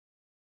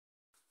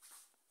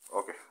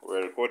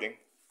we're recording.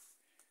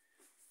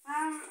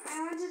 I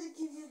wanted to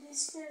give you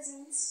these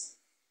presents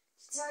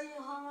to tell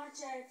you how much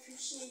I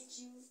appreciate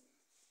you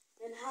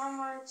and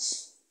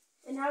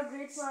how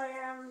grateful I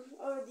am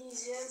over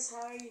these years,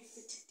 how you've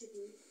protected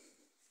me.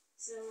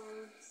 So,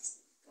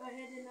 go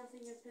ahead and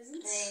open your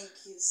presents. Thank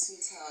you,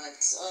 sweetheart.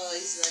 Oh,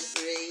 isn't that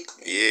great?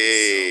 Thank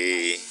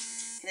Yay! you so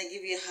much. Can I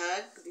give you a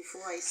hug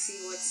before I see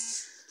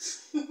what's...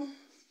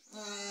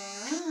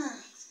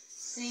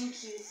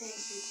 Thank you.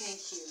 Okay.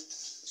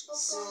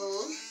 So,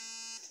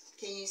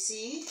 can you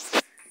see?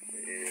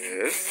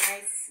 Yes. A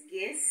nice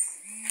guess.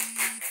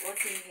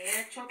 What's in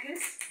here?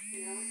 Chocolate?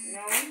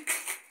 No.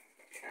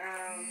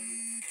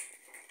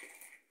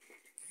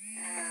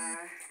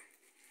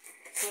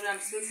 So I'm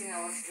sweating. I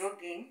was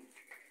jogging.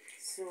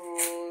 So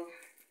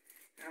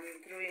I'm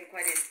throwing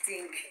quite a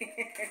stink.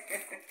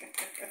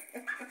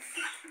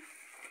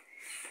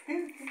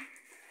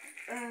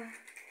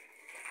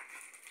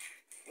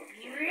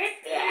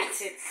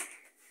 Okay.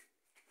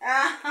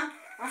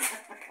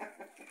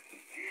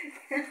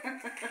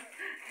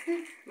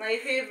 My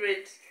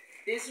favorite.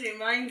 This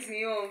reminds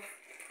me of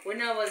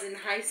when I was in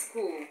high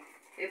school.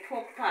 A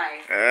pork pie.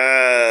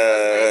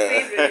 My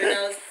favorite when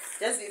I was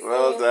just before.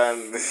 Well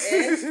done.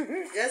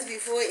 Just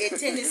before a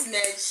tennis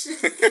match.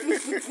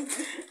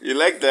 You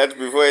like that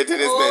before a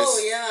tennis match? Oh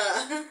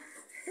yeah.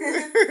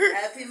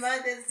 Happy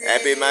Mother's Day.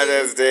 Happy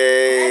Mother's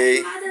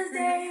Day. Happy Mother's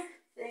Day.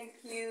 Thank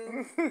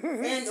you.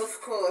 And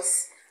of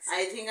course,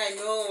 I think I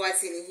know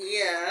what's in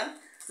here.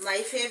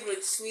 My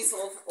favorite sweets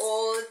of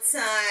all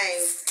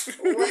time.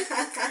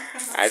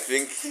 I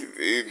think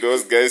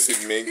those guys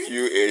should make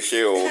you a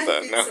shareholder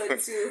I now. think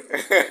so too.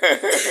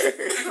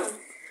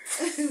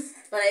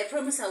 But I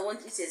promise I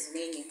won't eat as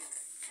many.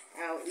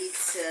 I'll eat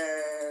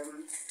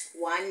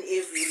one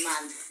every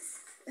month.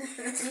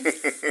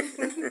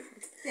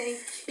 Thank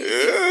you.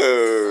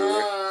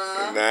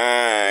 Oh,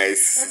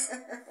 nice.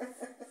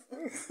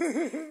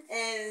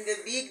 And the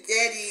big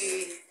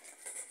daddy.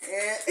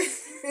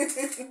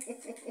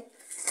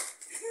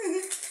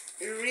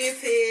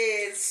 Rip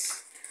it.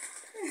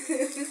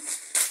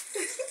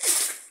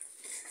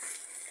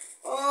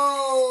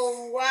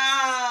 Oh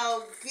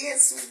wow,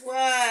 guess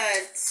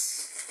what?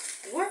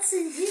 What's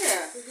in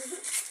here?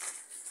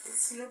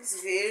 This looks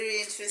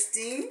very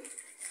interesting.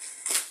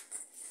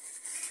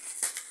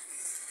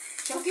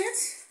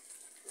 Chocolate?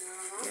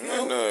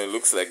 No, it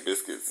looks like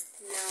biscuits.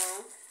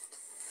 No.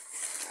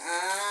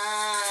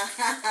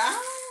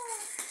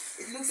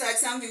 It looks like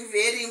something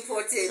very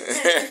important.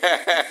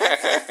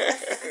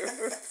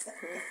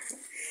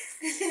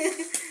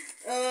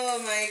 Oh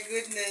my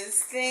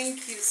goodness.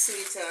 Thank you,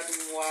 sweetheart.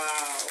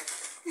 Wow.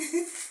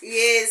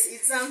 Yes,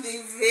 it's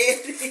something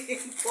very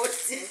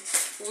important.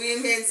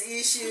 Women's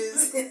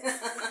issues.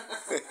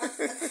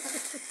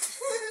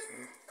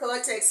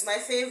 Cortex, my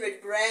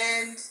favorite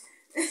brand.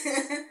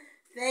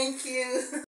 Thank you.